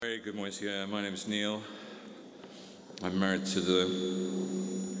Very good morning to you. My name is Neil. I'm married to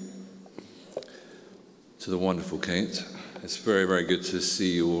the wonderful Kate. It's very, very good to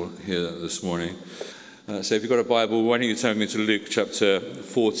see you all here this morning. So if you've got a Bible, why don't you turn me to Luke chapter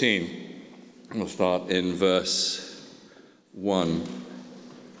 14. We'll start in verse 1.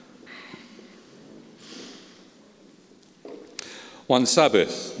 One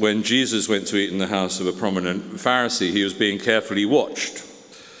Sabbath, when Jesus went to eat in the house of a prominent Pharisee, he was being carefully watched.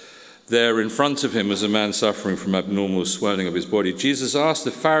 There in front of him was a man suffering from abnormal swelling of his body. Jesus asked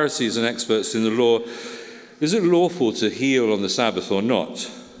the Pharisees and experts in the law, "Is it lawful to heal on the Sabbath or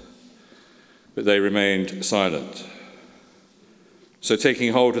not?" But they remained silent. So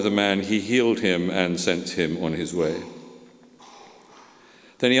taking hold of the man, he healed him and sent him on his way.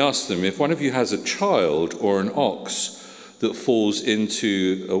 Then he asked them, "If one of you has a child or an ox that falls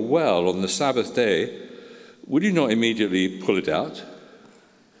into a well on the Sabbath day, would you not immediately pull it out?"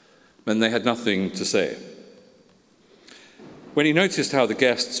 And they had nothing to say. When he noticed how the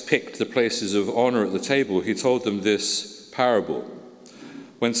guests picked the places of honor at the table, he told them this parable.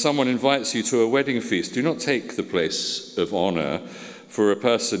 When someone invites you to a wedding feast, do not take the place of honor, for a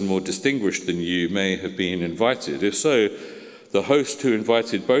person more distinguished than you may have been invited. If so, the host who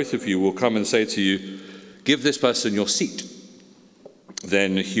invited both of you will come and say to you, "Give this person your seat."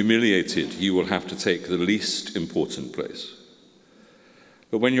 Then, humiliated, you will have to take the least important place.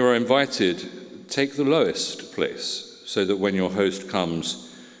 But when you are invited, take the lowest place, so that when your host comes,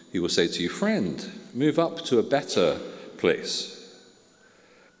 he will say to you, "Friend, move up to a better place."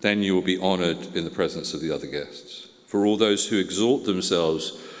 Then you will be honored in the presence of the other guests. For all those who exalt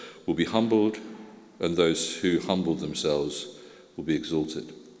themselves will be humbled, and those who humble themselves will be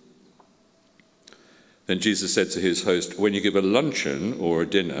exalted. Then Jesus said to his host, "When you give a luncheon or a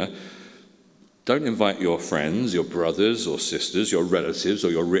dinner, don't invite your friends, your brothers or sisters, your relatives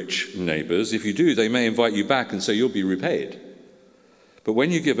or your rich neighbors. If you do, they may invite you back, and so you'll be repaid. But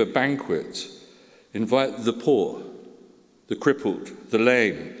when you give a banquet, invite the poor, the crippled, the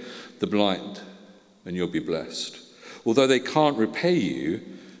lame, the blind, and you'll be blessed. Although they can't repay you,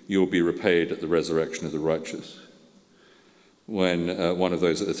 you'll be repaid at the resurrection of the righteous." When one of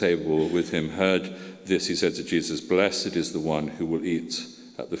those at the table with him heard this, he said to Jesus, "Blessed is the one who will eat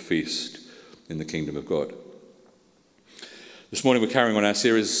at the feast in the kingdom of God." This morning we're carrying on our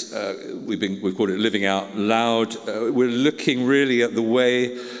series. We've called it Living Out Loud. We're looking really at the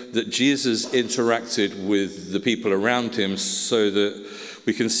way that Jesus interacted with the people around him, so that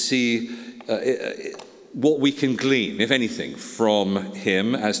we can see what we can glean, if anything, from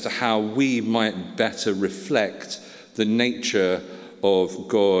him as to how we might better reflect the nature of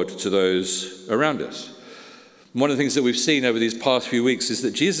God to those around us. One of the things that we've seen over these past few weeks is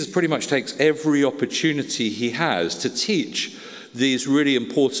that Jesus pretty much takes every opportunity he has to teach these really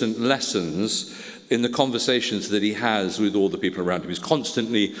important lessons in the conversations that he has with all the people around him. He's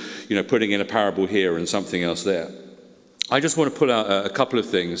constantly, putting in a parable here and something else there. I just want to pull out a couple of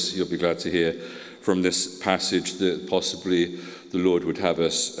things, you'll be glad to hear, from this passage that possibly the Lord would have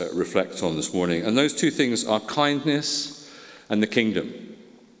us reflect on this morning. And those two things are kindness and the kingdom.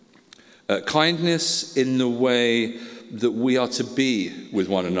 Kindness in the way that we are to be with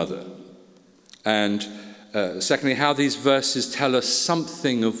one another. And secondly, how these verses tell us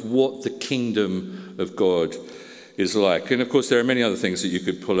something of what the kingdom of God is like. And of course, there are many other things that you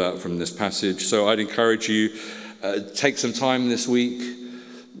could pull out from this passage. So I'd encourage you, take some time this week,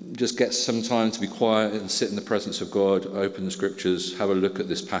 just get some time to be quiet and sit in the presence of God, open the scriptures, have a look at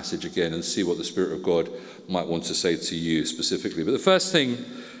this passage again and see what the Spirit of God might want to say to you specifically. But the first thing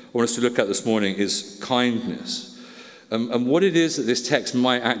I want us to look at this morning is kindness, and what it is that this text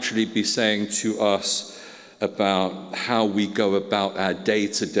might actually be saying to us about how we go about our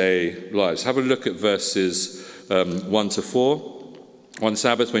day-to-day lives. Have a look at verses 1 to 4. One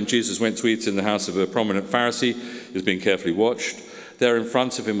Sabbath, when Jesus went to eat in the house of a prominent Pharisee, he was being carefully watched. There in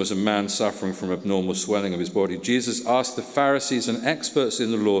front of him was a man suffering from abnormal swelling of his body. Jesus asked the Pharisees and experts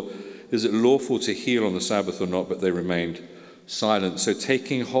in the law, "Is it lawful to heal on the Sabbath or not?" But they remained silent. So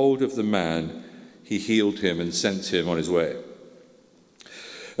taking hold of the man, he healed him and sent him on his way.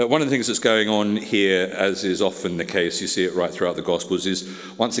 One of the things that's going on here, as is often the case, you see it right throughout the Gospels, is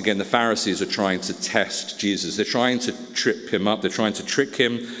once again the Pharisees are trying to test Jesus. They're trying to trip him up, they're trying to trick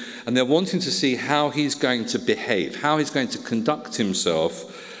him, and they're wanting to see how he's going to behave, how he's going to conduct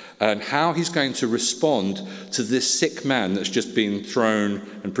himself, and how he's going to respond to this sick man that's just been thrown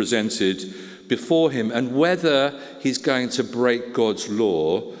and presented before him, and whether he's going to break God's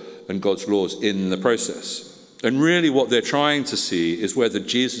law and God's laws in the process. And really what they're trying to see is whether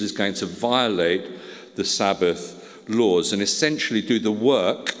Jesus is going to violate the Sabbath laws and essentially do the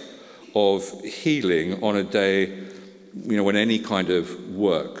work of healing on a day, when any kind of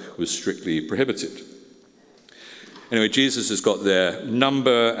work was strictly prohibited. Anyway, Jesus has got their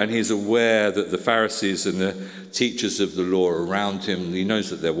number, and he's aware that the Pharisees and the teachers of the law are around him. He knows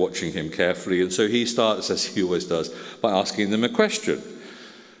that they're watching him carefully, and so he starts, as he always does, by asking them a question.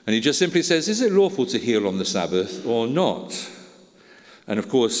 And he just simply says, is it lawful to heal on the Sabbath or not? And of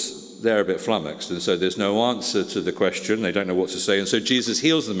course, they're a bit flummoxed, and so there's no answer to the question. They don't know what to say, and so Jesus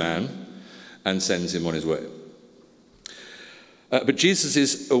heals the man and sends him on his way. But Jesus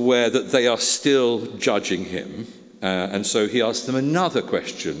is aware that they are still judging him. And so he asks them another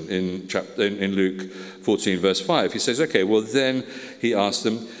question in Luke 14, verse 5. He says, okay, well then he asks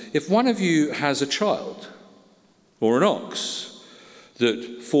them, if one of you has a child or an ox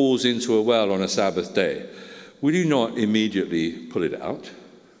that falls into a well on a Sabbath day, will you not immediately pull it out?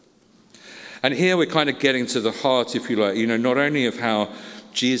 And here we're kind of getting to the heart, if you like, not only of how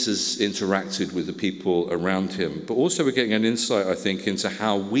Jesus interacted with the people around him, but also we're getting an insight, I think, into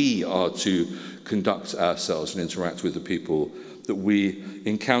how we are to conduct ourselves and interact with the people that we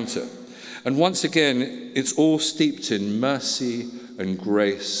encounter. And once again, it's all steeped in mercy and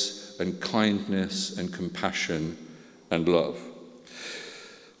grace and kindness and compassion and love.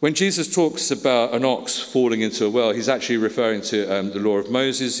 When Jesus talks about an ox falling into a well, he's actually referring to the law of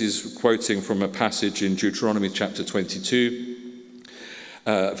Moses. He's quoting from a passage in Deuteronomy chapter 22,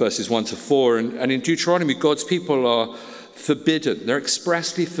 verses 1 to 4. And in Deuteronomy, God's people are forbidden. They're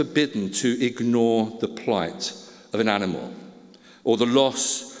expressly forbidden to ignore the plight of an animal or the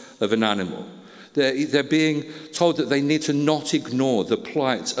loss of an animal. They're being told that they need to not ignore the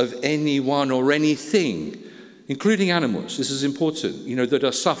plight of anyone or anything, including animals. This is important, that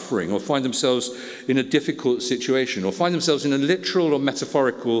are suffering or find themselves in a difficult situation or find themselves in a literal or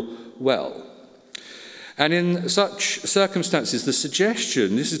metaphorical well. And in such circumstances, the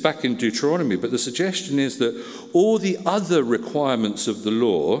suggestion, this is back in Deuteronomy, but the suggestion is that all the other requirements of the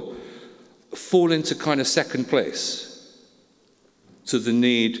law fall into kind of second place to the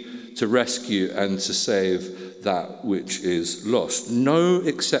need to rescue and to save that which is lost. No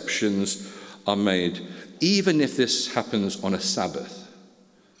exceptions are made, even if this happens on a Sabbath.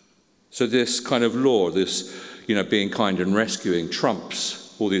 So this kind of law, this, being kind and rescuing, trumps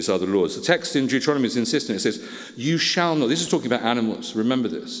all these other laws. The text in Deuteronomy is insistent. It says, you shall not, this is talking about animals, remember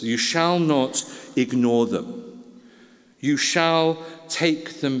this, you shall not ignore them. You shall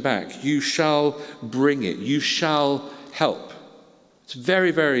take them back. You shall bring it. You shall help. It's very,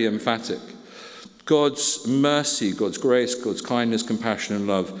 very emphatic. God's mercy, God's grace, God's kindness, compassion, and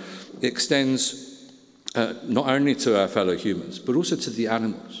love extends not only to our fellow humans, but also to the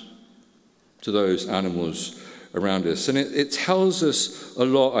animals, to those animals around us. And it tells us a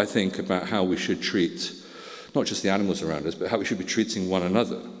lot, I think, about how we should treat not just the animals around us, but how we should be treating one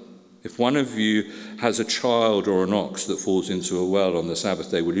another. If one of you has a child or an ox that falls into a well on the Sabbath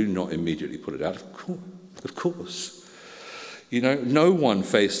day, will you not immediately put it out? Of course. No one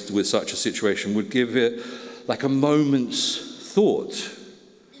faced with such a situation would give it like a moment's thought.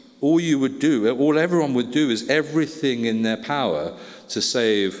 All everyone would do is everything in their power to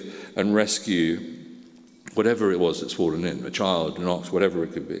save and rescue whatever it was that's fallen in, a child, an ox, whatever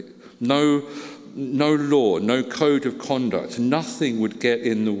it could be. No law, no code of conduct, nothing would get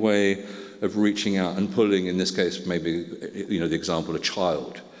in the way of reaching out and pulling, in this case, maybe, the example, a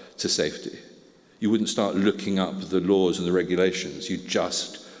child to safety. You wouldn't start looking up the laws and the regulations. You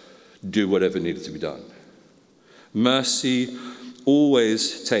just do whatever needed to be done. Mercy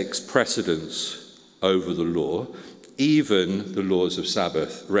always takes precedence over the law, even the laws of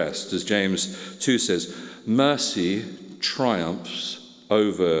Sabbath rest. As James 2 says, mercy triumphs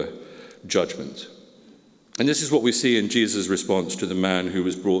over judgment. And this is what we see in Jesus' response to the man who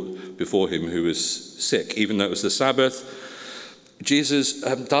was brought before him who was sick. Even though it was the Sabbath, Jesus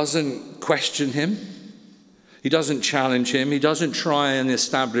doesn't question him. He doesn't challenge him. He doesn't try and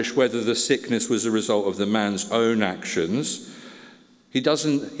establish whether the sickness was a result of the man's own actions. He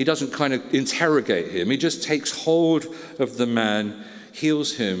doesn't kind of interrogate him. He just takes hold of the man,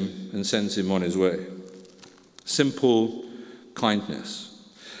 heals him, and sends him on his way. Simple kindness.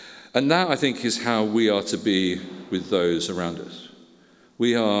 And that, I think, is how we are to be with those around us.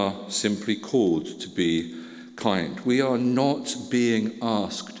 We are simply called to be kind. We are not being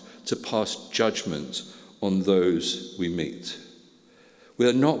asked to pass judgment on those we meet. We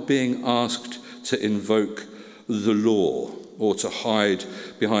are not being asked to invoke the law or to hide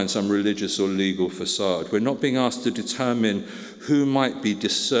behind some religious or legal facade. We're not being asked to determine who might be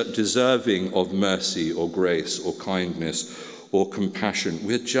deserving of mercy or grace or kindness or compassion.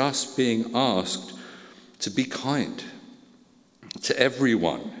 We're just being asked to be kind to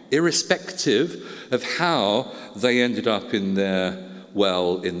everyone, irrespective of how they ended up in their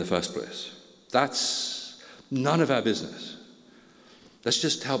well in the first place. That's none of our business. Let's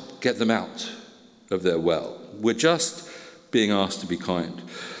just help get them out of their well. We're just being asked to be kind.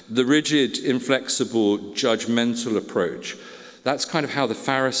 The rigid, inflexible, judgmental approach, that's kind of how the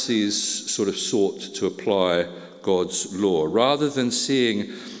Pharisees sort of sought to apply God's law, rather than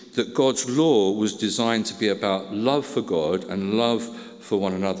seeing that God's law was designed to be about love for God and love for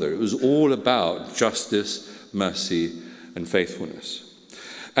one another. It was all about justice, mercy, and faithfulness.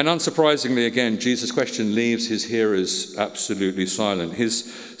 And unsurprisingly, again, Jesus' question leaves his hearers absolutely silent.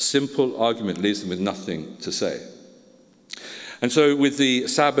 His simple argument leaves them with nothing to say. And so with the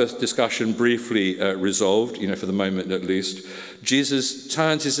Sabbath discussion briefly resolved, for the moment at least, Jesus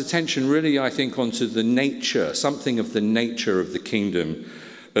turns his attention really, I think, onto the nature, something of the nature of the kingdom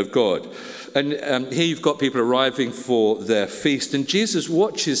of God. And here you've got people arriving for their feast, and Jesus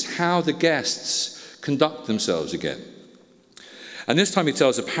watches how the guests conduct themselves again. And this time he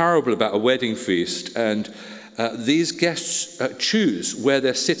tells a parable about a wedding feast, and these guests choose where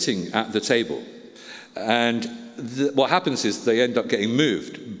they're sitting at the table. And what happens is they end up getting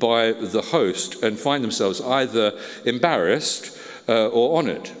moved by the host and find themselves either embarrassed or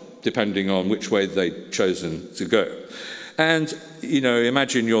honoured, depending on which way they'd chosen to go. And,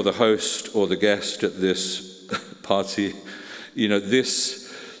 imagine you're the host or the guest at this party. This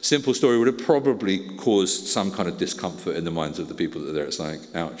simple story would have probably caused some kind of discomfort in the minds of the people that are there. It's like,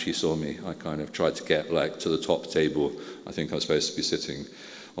 ouch, he saw me. I kind of tried to get to the top table. I think I'm supposed to be sitting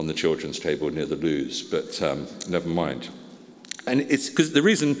on the children's table near the loos, but never mind. And it's because the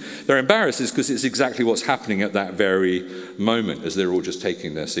reason they're embarrassed is because it's exactly what's happening at that very moment as they're all just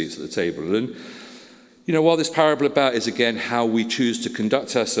taking their seats at the table. And while this parable about is again how we choose to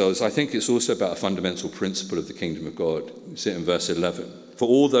conduct ourselves, I think it's also about a fundamental principle of the kingdom of God. You see it in verse 11. For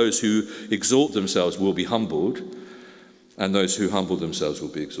all those who exalt themselves will be humbled, and those who humble themselves will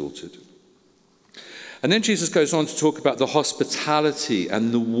be exalted. And then Jesus goes on to talk about the hospitality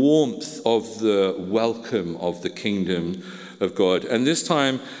and the warmth of the welcome of the kingdom of God. And this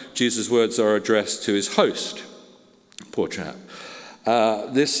time, Jesus' words are addressed to his host. Poor chap.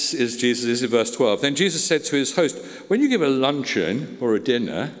 This is Jesus, this is verse 12. Then Jesus said to his host, when you give a luncheon or a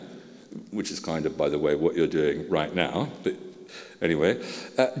dinner, which is kind of, by the way, what you're doing right now, but anyway,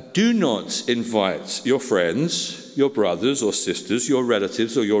 do not invite your friends, your brothers or sisters, your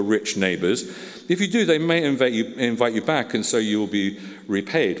relatives or your rich neighbors. If you do, they may invite you back, and so you will be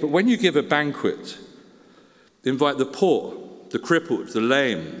repaid. But when you give a banquet, invite the poor, the crippled, the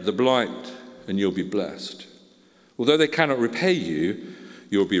lame, the blind, and you'll be blessed. Although they cannot repay you,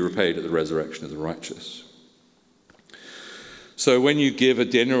 you'll be repaid at the resurrection of the righteous. So when you give a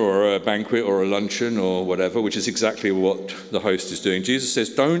dinner or a banquet or a luncheon or whatever, which is exactly what the host is doing, Jesus says,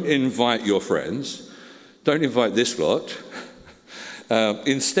 don't invite your friends. Don't invite this lot.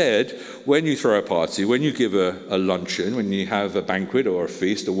 Instead, when you throw a party, when you give a luncheon, when you have a banquet or a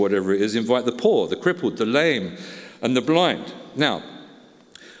feast or whatever it is, invite the poor, the crippled, the lame, and the blind. Now,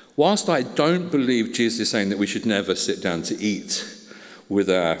 whilst I don't believe Jesus is saying that we should never sit down to eat with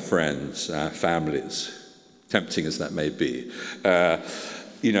our friends, our families, tempting as that may be, our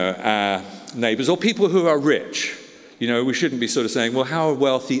neighbours or people who are rich. We shouldn't be sort of saying, well, how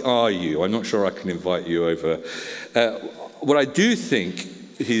wealthy are you? I'm not sure I can invite you over. What I do think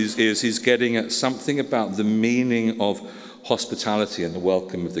he's getting at something about the meaning of hospitality and the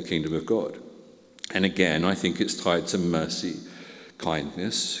welcome of the kingdom of God. And again, I think it's tied to mercy,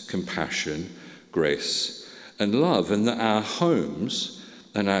 kindness, compassion, grace, and love, and that our homes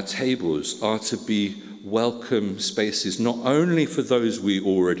and our tables are to be welcome spaces, not only for those we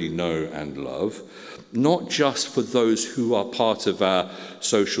already know and love, not just for those who are part of our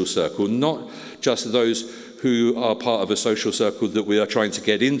social circle, not just those who are part of a social circle that we are trying to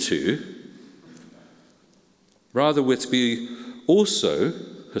get into. Rather, we're to be also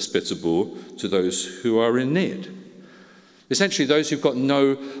hospitable to those who are in need. Essentially, those who've got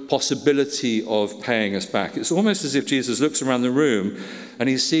no possibility of paying us back. It's almost as if Jesus looks around the room and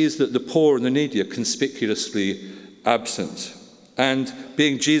he sees that the poor and the needy are conspicuously absent. And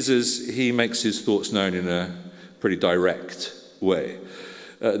being Jesus, he makes his thoughts known in a pretty direct way.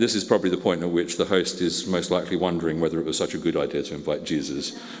 This is probably the point at which the host is most likely wondering whether it was such a good idea to invite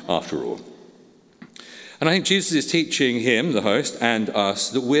Jesus after all. And I think Jesus is teaching him, the host, and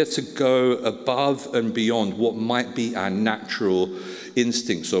us that we're to go above and beyond what might be our natural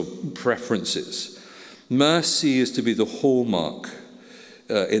instincts or preferences. Mercy is to be the hallmark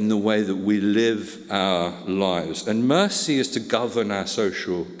in the way that we live our lives. And mercy is to govern our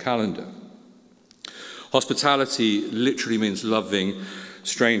social calendar. Hospitality literally means loving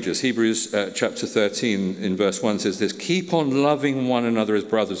strangers. Hebrews chapter 13 in verse 1 says this: keep on loving one another as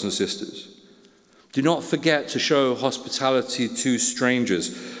brothers and sisters. Do not forget to show hospitality to strangers,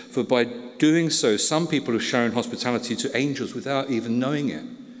 for by doing so, some people have shown hospitality to angels without even knowing it.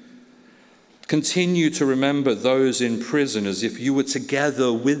 Continue to remember those in prison as if you were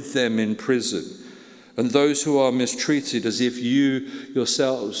together with them in prison, and those who are mistreated as if you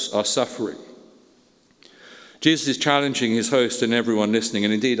yourselves are suffering. Jesus is challenging his host and everyone listening,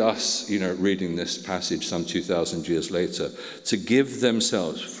 and indeed us, reading this passage some 2,000 years later, to give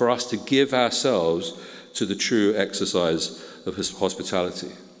themselves, for us to give ourselves to the true exercise of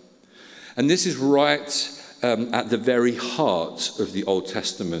hospitality. And this is right at the very heart of the Old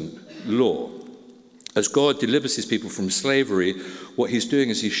Testament law. As God delivers his people from slavery, what he's doing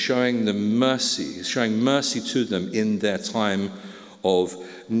is he's showing them mercy. He's showing mercy to them in their time of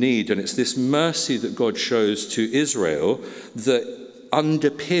need. And it's this mercy that God shows to Israel that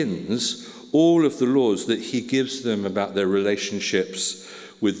underpins all of the laws that he gives them about their relationships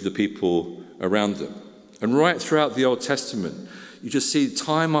with the people around them. And right throughout the Old Testament, you just see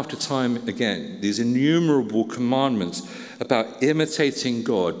time after time again these innumerable commandments about imitating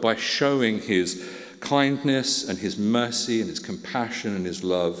God by showing his kindness and his mercy and his compassion and his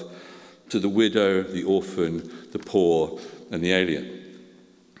love to the widow, the orphan, the poor, and the alien.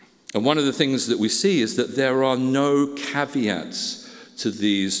 And one of the things that we see is that there are no caveats to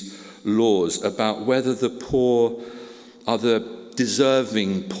these laws about whether the poor are the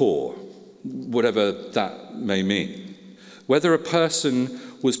deserving poor, whatever that may mean. Whether a person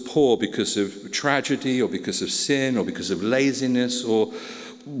was poor because of tragedy or because of sin or because of laziness or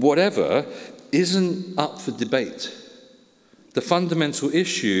whatever isn't up for debate. The fundamental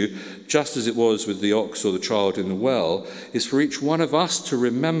issue, just as it was with the ox or the child in the well, is for each one of us to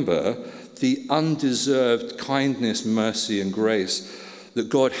remember the undeserved kindness, mercy, and grace that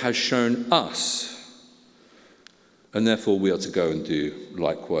God has shown us. And therefore we are to go and do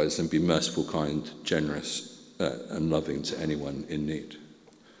likewise and be merciful, kind, generous, and loving to anyone in need.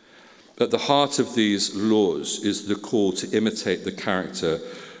 At the heart of these laws is the call to imitate the character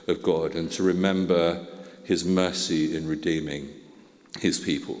of God and to remember his mercy in redeeming his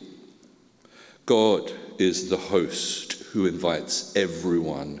people. God is the host who invites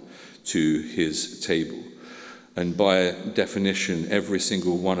everyone to his table. And by definition, every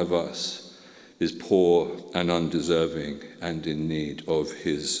single one of us is poor and undeserving and in need of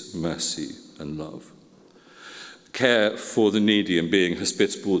his mercy and love. Care for the needy and being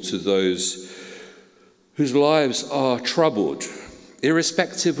hospitable to those whose lives are troubled,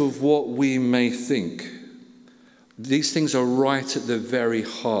 irrespective of what we may think. These things are right at the very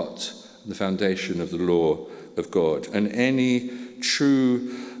heart and the foundation of the law of God, and any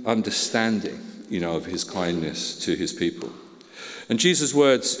true understanding, of his kindness to his people. And Jesus'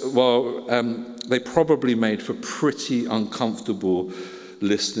 words, while they probably made for pretty uncomfortable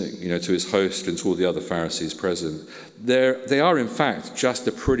listening, to his host and to all the other Pharisees present, they are in fact just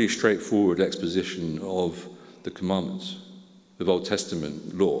a pretty straightforward exposition of the commandments of Old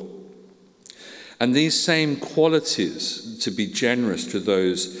Testament law. And these same qualities, to be generous to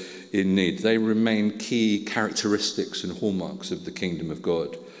those in need, they remain key characteristics and hallmarks of the kingdom of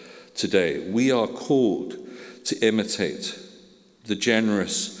God today. We are called to imitate the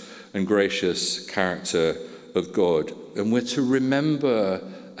generous and gracious character of God. And we're to remember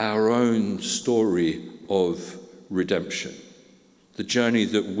our own story of redemption, the journey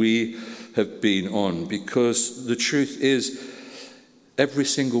that we have been on, because the truth is, every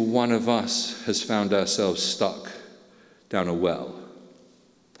single one of us has found ourselves stuck down a well.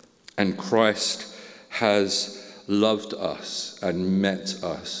 And Christ has loved us and met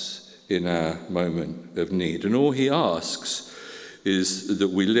us in our moment of need. And all he asks is that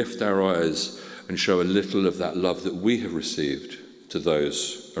we lift our eyes and show a little of that love that we have received to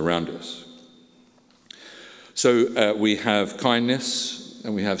those around us. So we have kindness,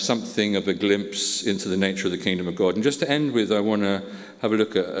 and we have something of a glimpse into the nature of the kingdom of God. And just to end with, I want to have a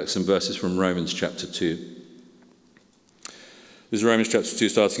look at some verses from Romans chapter 2. This is Romans chapter 2,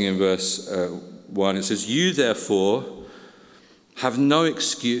 starting in verse 1. It says, "You therefore have no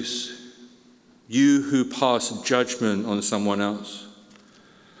excuse, you who pass judgment on someone else.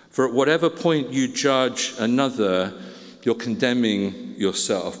 For at whatever point you judge another, you're condemning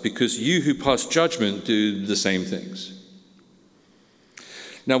yourself, because you who pass judgment do the same things.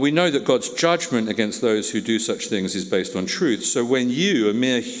 Now we know that God's judgment against those who do such things is based on truth. So when you, a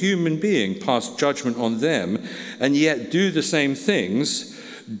mere human being, pass judgment on them and yet do the same things,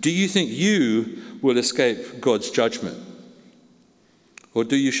 do you think you will escape God's judgment? Or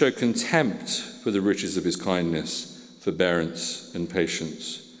do you show contempt for the riches of his kindness, forbearance, and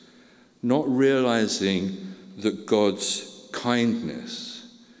patience, not realizing that God's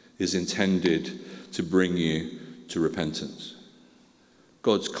kindness is intended to bring you to repentance?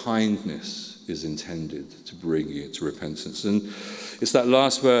 God's kindness is intended to bring you to repentance. And it's that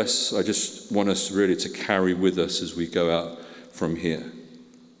last verse I just want us really to carry with us as we go out from here.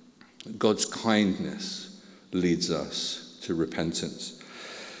 God's kindness leads us to repentance.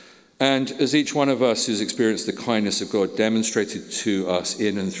 And as each one of us has experienced the kindness of God demonstrated to us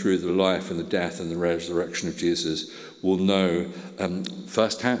in and through the life and the death and the resurrection of Jesus, will know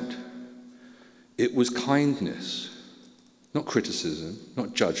firsthand, it was kindness, not criticism,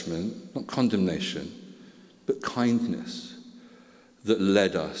 not judgment, not condemnation, but kindness that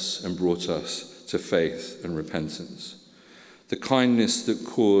led us and brought us to faith and repentance. The kindness that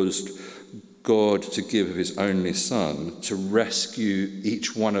caused God to give of his only Son to rescue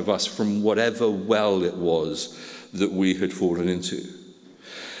each one of us from whatever well it was that we had fallen into.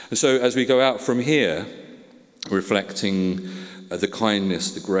 And so as we go out from here, reflecting the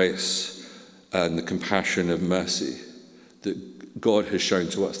kindness, the grace, and the compassion of mercy that God has shown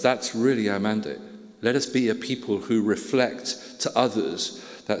to us, that's really our mandate. Let us be a people who reflect to others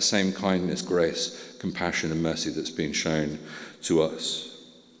that same kindness, grace, compassion, and mercy that's been shown to us.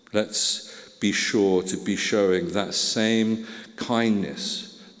 Let's be sure to be showing that same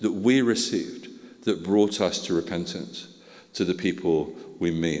kindness that we received, that brought us to repentance, to the people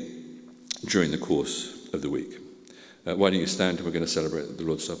we meet during the course of the week. Why don't you stand and we're going to celebrate the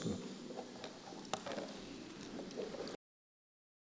Lord's Supper.